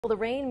Well, the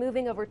rain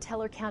moving over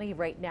Teller County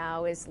right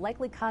now is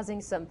likely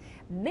causing some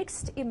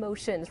mixed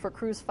emotions for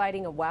crews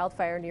fighting a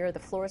wildfire near the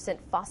Florissant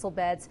fossil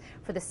beds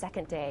for the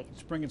second day.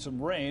 It's bringing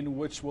some rain,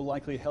 which will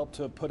likely help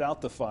to put out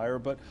the fire,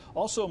 but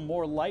also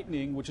more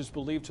lightning, which is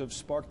believed to have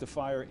sparked the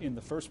fire in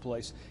the first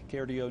place.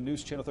 KRDO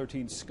News Channel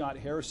 13's Scott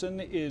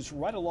Harrison is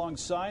right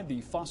alongside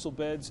the Fossil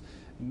Beds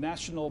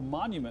National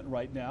Monument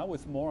right now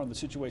with more on the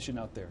situation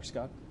out there.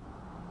 Scott?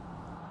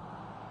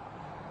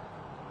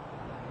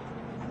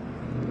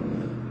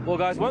 Well,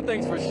 guys, one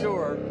thing's for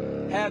sure,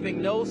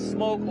 having no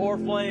smoke or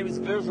flames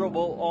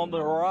visible on the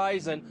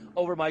horizon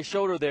over my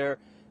shoulder there,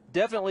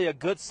 definitely a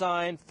good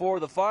sign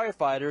for the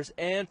firefighters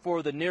and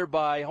for the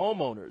nearby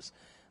homeowners.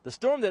 The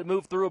storm that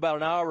moved through about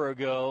an hour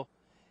ago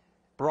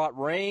brought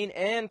rain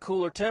and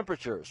cooler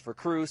temperatures for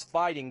crews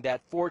fighting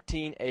that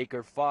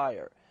 14-acre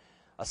fire.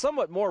 A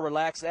somewhat more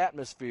relaxed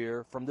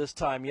atmosphere from this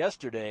time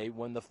yesterday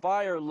when the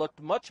fire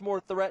looked much more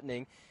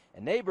threatening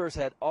and neighbors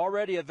had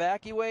already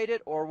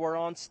evacuated or were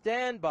on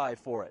standby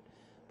for it.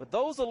 But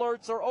those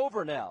alerts are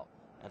over now,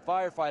 and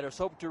firefighters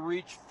hope to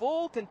reach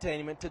full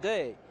containment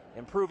today,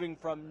 improving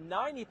from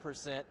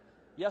 90%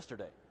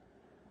 yesterday.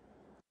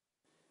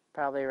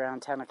 Probably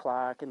around 10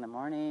 o'clock in the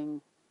morning,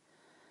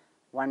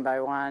 one by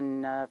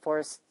one,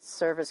 Forest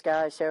Service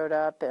guy showed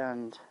up,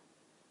 and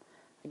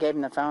I gave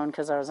him the phone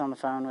because I was on the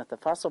phone with the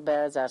Fossil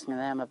Beds, asking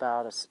them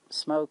about a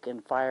smoke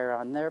and fire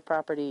on their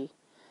property.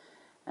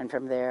 And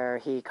from there,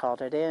 he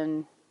called it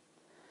in,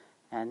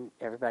 and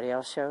everybody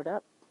else showed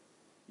up.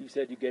 You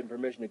said you gave him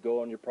permission to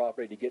go on your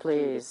property to get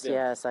Please, to the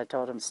fence. yes, I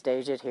told him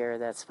stage it here,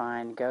 that's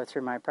fine. Go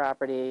through my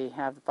property,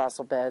 have the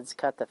Fossil Beds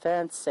cut the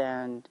fence,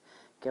 and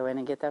go in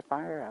and get that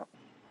fire out.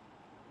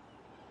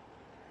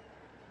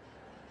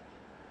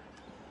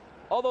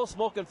 Although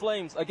smoke and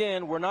flames,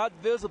 again, were not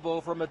visible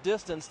from a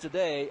distance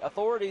today,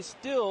 authorities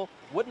still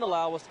wouldn't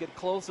allow us to get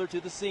closer to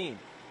the scene.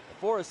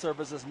 The Forest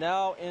Service is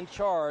now in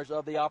charge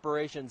of the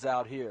operations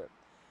out here.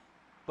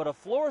 But a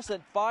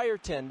Florissant fire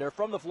tender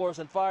from the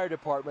Florissant Fire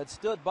Department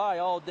stood by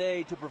all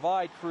day to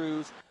provide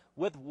crews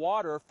with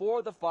water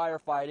for the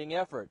firefighting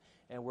effort.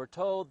 And we're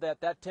told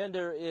that that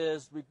tender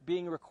is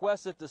being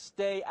requested to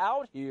stay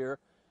out here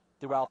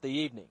throughout the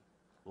evening.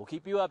 We'll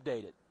keep you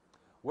updated.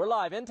 We're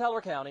live in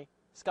Teller County.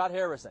 Scott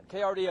Harrison,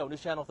 KRDO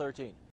News Channel 13.